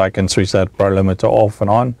broadcast, so I can switch that pro limiter off and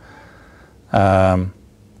on.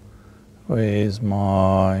 Where's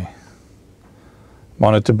my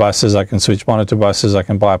monitor buses? I can switch monitor buses, I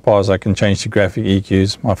can bypass, I can change to graphic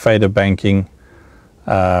EQs, my fader banking,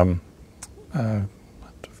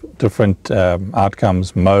 different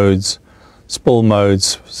outcomes, modes, spill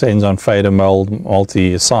modes, sends on fader mode,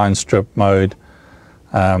 multi-assign strip mode.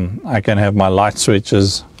 I can have my light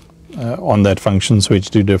switches on that function switch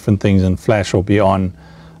do different things and flash or be on.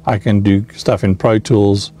 I can do stuff in Pro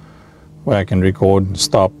Tools where I can record and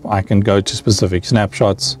stop. I can go to specific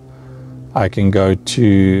snapshots. I can go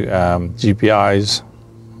to GPIs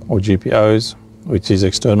or GPOs, which is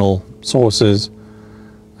external sources,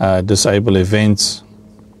 disable events.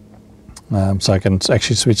 So I can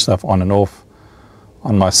actually switch stuff on and off.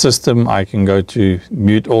 On my system, I can go to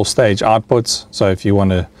mute all stage outputs. So if you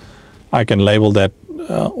want to, I can label that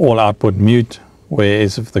all output mute,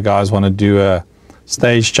 whereas if the guys want to do a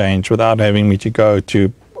stage change without having me to go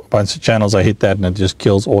to a bunch of channels, I hit that and it just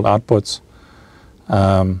kills all outputs.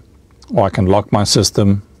 Or I can lock my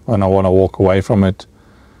system when I want to walk away from it.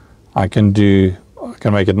 I can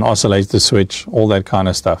make it an oscillator switch, all that kind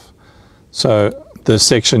of stuff. So this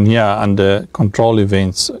section here under control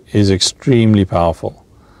events is extremely powerful.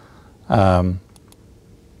 And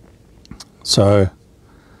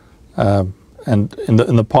in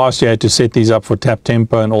the past you had to set these up for tap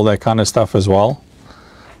tempo and all that kind of stuff as well.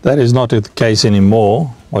 That is not the case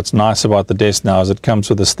anymore. What's nice about the desk now is it comes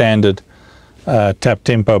with a standard tap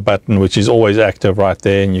tempo button, which is always active right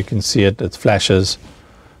there, and you can see it, it flashes.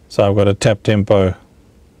 So I've got a tap tempo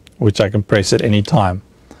which I can press at any time.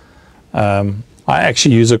 I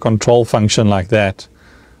actually use a control function like that,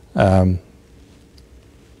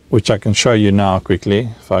 which I can show you now quickly.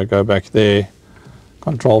 If I go back there,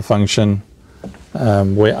 control function,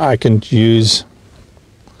 where I can use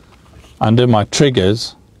under my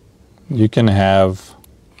triggers, you can have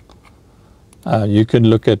you can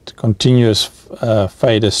look at continuous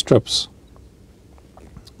fader strips.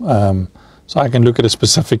 So I can look at a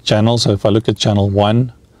specific channel. So if I look at channel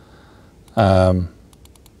 1,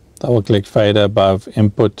 double click fader above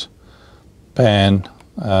input pan,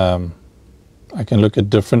 I can look at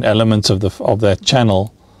different elements of that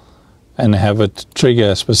channel and have it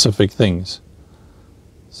trigger specific things.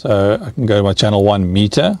 So I can go to my channel 1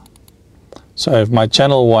 meter. So if my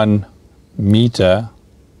channel 1 meter,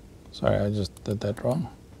 sorry, I just did that wrong.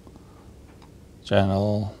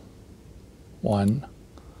 Channel 1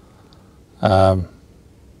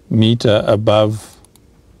 meter above,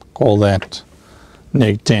 call that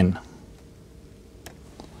 -10.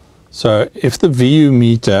 So if the VU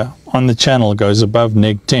meter on the channel goes above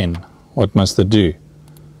 -10, what must it do?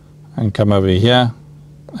 I can come over here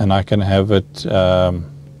and I can have it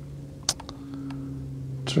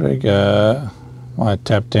trigger my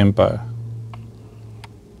tap tempo,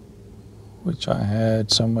 which I had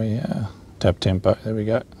somewhere here. Tap tempo, there we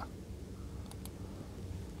go.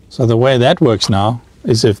 So the way that works now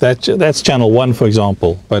is if that's channel 1, for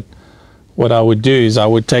example, but what I would do is I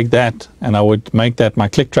would take that and I would make that my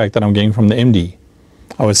click track that I'm getting from the MD.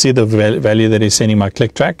 I would see the value that is sending my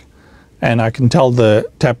click track, and I can tell the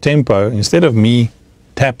tap tempo, instead of me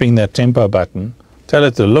tapping that tempo button, tell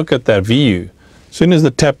it to look at that VU. As soon as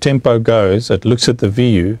the tap tempo goes, it looks at the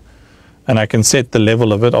VU, and I can set the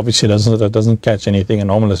level of it. Obviously it doesn't catch anything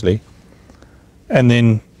anomalously. And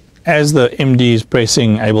then as the MD is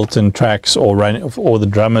pressing Ableton tracks or the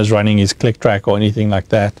drummer's running his click track or anything like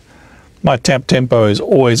that, my tap tempo is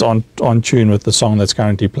always on tune with the song that's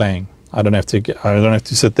currently playing. I don't have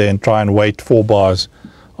to sit there and try and wait 4 bars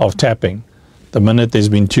of tapping. The minute there's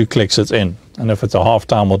been 2 clicks, it's in. And if it's a half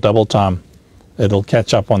time or double time, it'll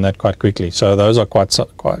catch up on that quite quickly. So those are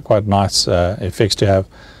quite nice effects to have.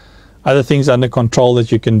 Other things under control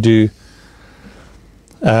that you can do.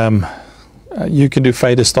 You can do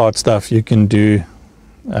fader start stuff. You can do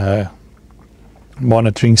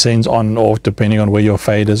monitoring sends on and off depending on where your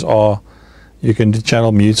faders are. You can do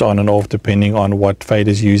channel mutes on and off depending on what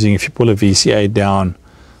fader's using. If you pull a VCA down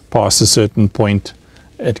past a certain point,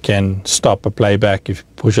 it can stop a playback. If you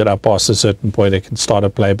push it up past a certain point, it can start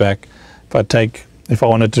a playback. If I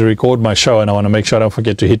wanted to record my show and I want to make sure I don't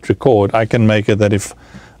forget to hit record, I can make it that if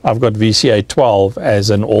I've got VCA 12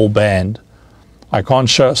 as an all band, I can't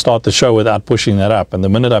start the show without pushing that up. And the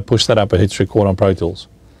minute I push that up, it hits record on Pro Tools.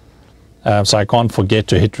 So I can't forget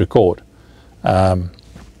to hit record.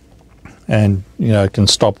 And it can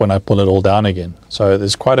stop when I pull it all down again. So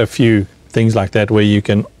there's quite a few things like that where you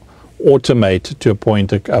can automate to a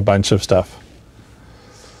point a bunch of stuff.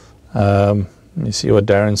 Let me see what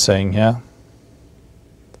Darren's saying here.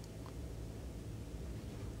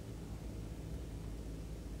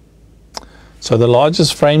 So the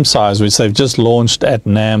largest frame size, which they've just launched at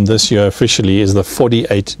NAMM this year officially, is the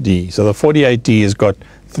 48D. So the 48D has got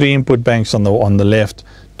 3 input banks on the left,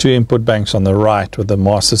 2 input banks on the right, with the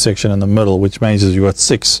master section in the middle, which means you've got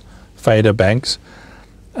 6 fader banks.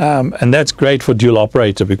 And that's great for dual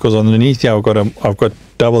operator, because underneath here I've got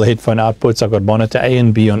double headphone outputs. I've got monitor A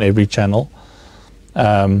and B on every channel.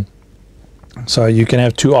 So you can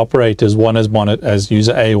have 2 operators, one as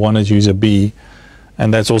user A, one as user B.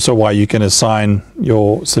 And that's also why you can assign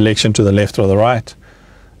your selection to the left or the right.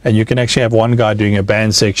 And you can actually have one guy doing a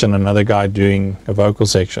band section, another guy doing a vocal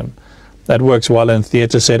section. That works well in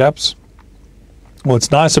theater setups. What's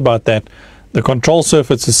nice about that, the control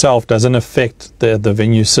surface itself doesn't affect the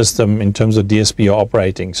venue system in terms of DSP you're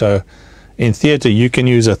operating. So in theater, you can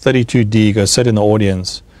use a 32D, go sit in the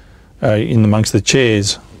audience, in amongst the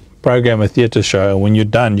chairs, program a theater show. And when you're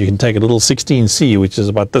done, you can take a little 16C, which is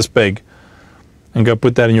about this big, and go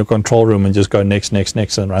put that in your control room and just go next,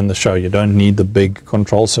 and run the show. You don't need the big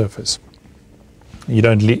control surface. You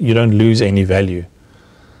don't lose any value.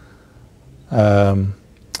 The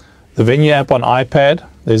venue app on iPad.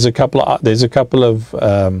 There's a couple of apps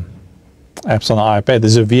on the iPad.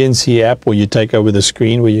 There's a VNC app where you take over the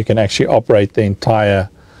screen, where you can actually operate the entire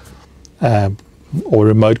or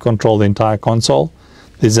remote control the entire console.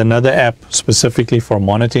 There's another app specifically for a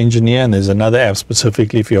monitor engineer, and there's another app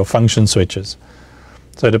specifically for your function switches.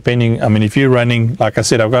 So depending, if you're running, like I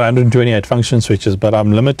said, I've got 128 function switches, but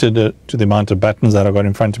I'm limited to the amount of buttons that I've got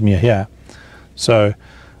in front of me here. So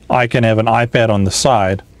I can have an iPad on the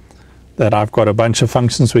side that I've got a bunch of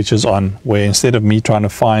function switches on, where instead of me trying to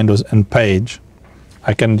find and page,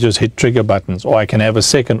 I can just hit trigger buttons, or I can have a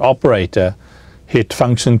second operator hit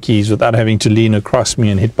function keys without having to lean across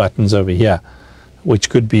me and hit buttons over here, which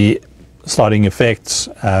could be sliding effects,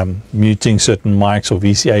 muting certain mics or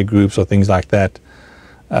VCA groups or things like that.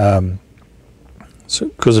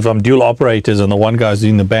 Because if I'm dual operators and the one guy's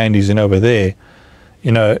doing the band, he's in over there,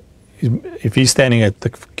 if he's standing at the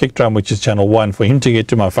kick drum, which is channel 1, for him to get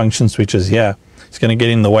to my function switches here, it's going to get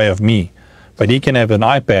in the way of me. But he can have an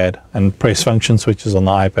iPad and press function switches on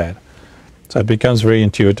the iPad. So it becomes very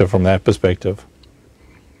intuitive from that perspective.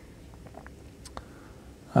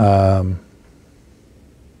 Yeah,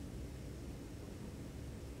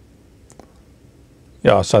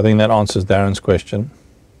 so I think that answers Darren's question.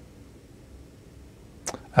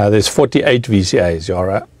 There's 48 VCAs, you all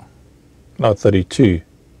right? Not 32.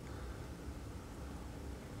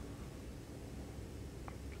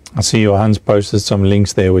 I see Johan's posted some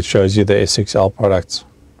links there which shows you the S6L products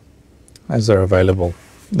as they're available.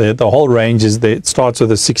 The whole range is there. It starts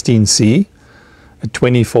with a 16C, a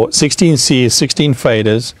 24. 16C is 16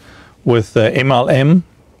 faders with the MLM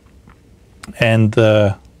and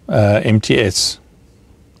the MTS.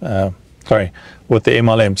 With the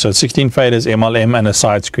MLM. So 16 faders, MLM, and a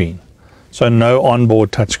side screen. So no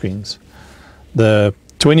onboard touchscreens. The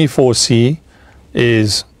 24C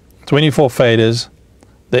is 24 faders,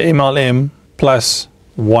 the MLM plus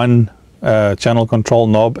one channel control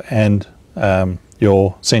knob and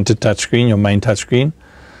your center touchscreen, your main touchscreen.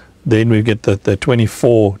 Then we get the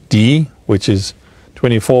 24D, which is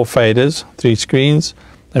 24 faders, 3 screens.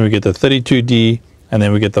 Then we get the 32D, and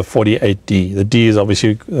then we get the 48D. The D is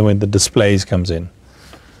obviously when the displays comes in.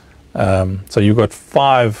 So you've got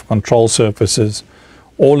 5 control surfaces,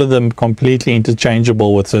 all of them completely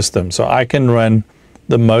interchangeable with systems. So I can run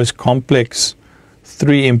the most complex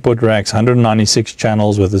 3 input racks, 196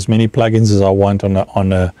 channels with as many plugins as I want on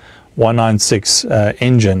a 196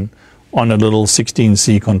 engine on a little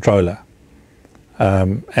 16C controller.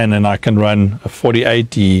 And then I can run a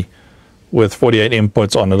 4080 with 48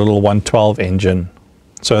 inputs on a little 112 engine.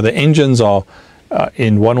 So the engines are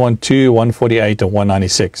in 112, 148, and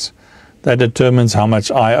 196. That determines how much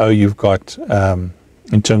I/O you've got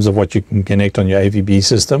in terms of what you can connect on your AVB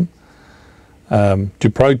system. To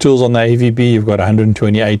Pro Tools on the AVB, you've got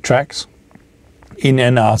 128 tracks in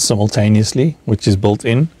and out simultaneously, which is built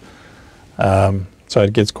in. So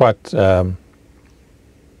it gets quite so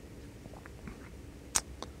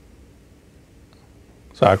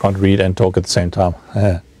I can't read and talk at the same time.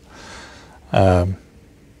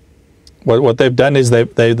 What they've done is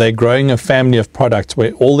they're growing a family of products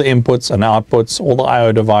where all the inputs and outputs, all the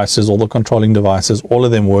I/O devices, all the controlling devices, all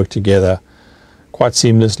of them work together quite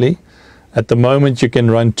seamlessly. At the moment, you can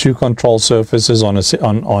run 2 control surfaces on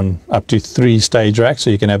up to 3 stage racks. So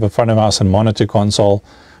you can have a front of house and monitor console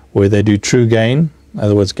where they do true gain, in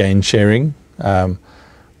other words, gain sharing,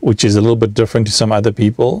 which is a little bit different to some other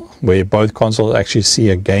people, where both consoles actually see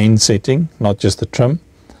a gain setting, not just the trim.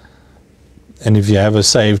 And if you have a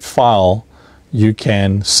saved file, you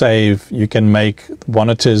can make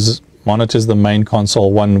monitors the main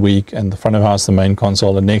console one week and the front of house the main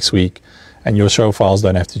console the next week, and your show files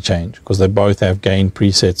don't have to change because they both have gain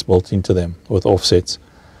presets built into them with offsets.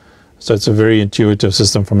 So it's a very intuitive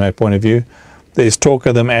system from that point of view. There's talk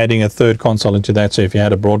of them adding a 3rd console into that, so if you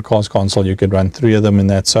had a broadcast console you could run 3 of them in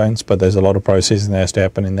that sense, but there's a lot of processing that has to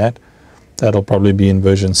happen in that. That'll probably be in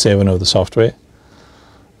version 7 of the software.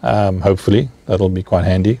 Hopefully that'll be quite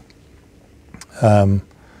handy.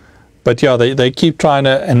 But yeah, they keep trying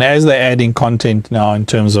to, and as they're adding content now in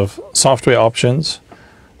terms of software options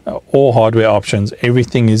or hardware options,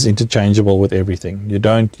 everything is interchangeable with everything.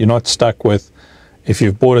 You're not stuck with, if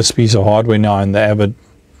you've bought a piece of hardware now in the Avid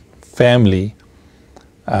family,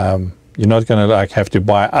 you're not going to have to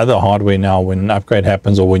buy other hardware now when an upgrade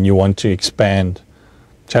happens or when you want to expand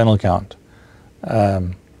channel count.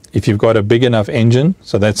 If you've got a big enough engine,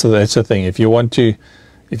 so that's the thing. If you want to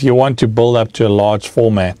build up to a large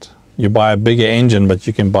format, you buy a bigger engine, but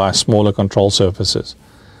you can buy smaller control surfaces.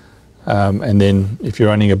 And then if you're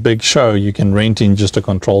running a big show, you can rent in just a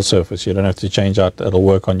control surface. You don't have to change out. It'll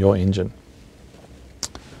work on your engine.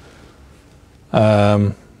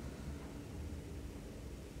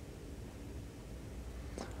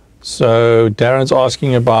 So Darren's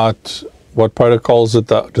asking about what protocols do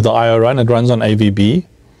the I/O run. It runs on AVB.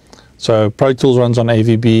 So Pro Tools runs on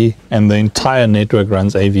AVB, and the entire network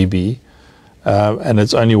runs AVB, and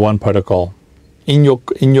it's only one protocol. In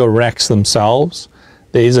your racks themselves,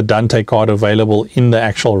 there is a Dante card available in the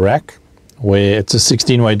actual rack, where it's a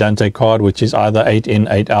 16-way Dante card, which is either 8 in,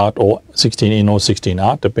 8 out, or 16 in or 16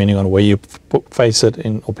 out, depending on where you face it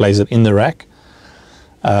in or place it in the rack.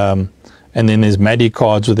 And then there's MADI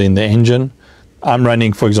cards within the engine. I'm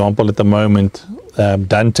running, for example, at the moment,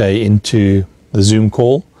 Dante into the Zoom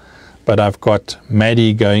call, but I've got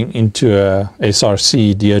MADI going into a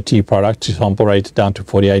SRC DOT product to sample rate down to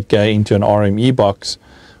 48K into an RME box,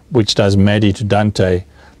 which does MADI to Dante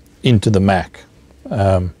into the Mac.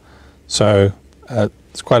 So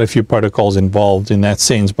there's quite a few protocols involved in that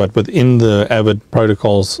sense, but within the Avid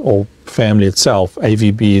protocols or family itself,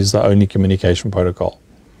 AVB is the only communication protocol.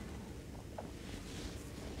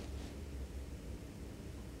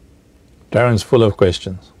 Darren's full of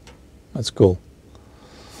questions. That's cool.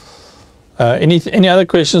 Any other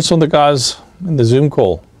questions from the guys in the Zoom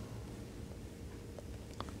call?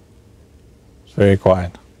 It's very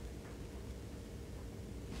quiet.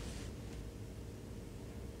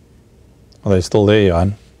 Are they still there,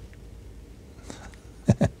 Johan?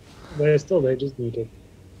 They're still there, just muted.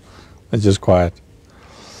 It's just quiet.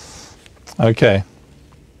 Okay.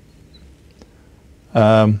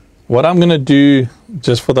 What I'm going to do,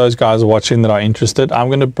 just for those guys watching that are interested, I'm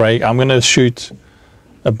going to shoot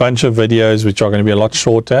a bunch of videos which are going to be a lot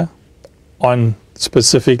shorter on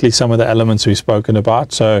specifically some of the elements we've spoken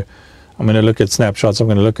about. So I'm going to look at snapshots, I'm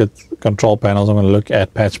going to look at control panels, I'm going to look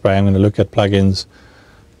at patch bay, I'm going to look at plugins,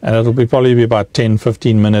 and it'll probably be about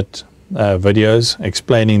 10-15 minute videos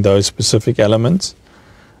explaining those specific elements.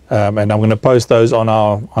 And I'm going to post those on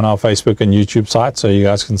our Facebook and YouTube site so you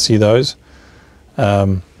guys can see those.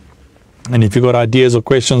 And if you've got ideas or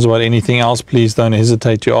questions about anything else, please don't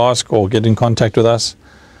hesitate to ask or get in contact with us.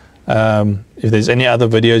 If there's any other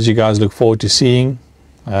videos you guys look forward to seeing,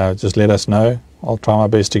 just let us know. I'll try my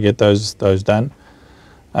best to get those done.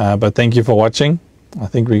 But thank you for watching. I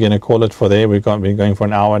think we're going to call it for there. We've been going for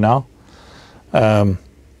an hour now.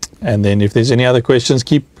 And then if there's any other questions,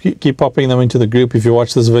 keep popping them into the group. If you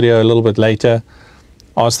watch this video a little bit later,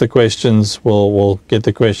 ask the questions. We'll get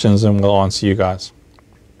the questions and we'll answer you guys.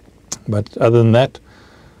 But other than that,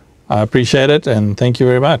 I appreciate it and thank you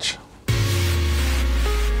very much.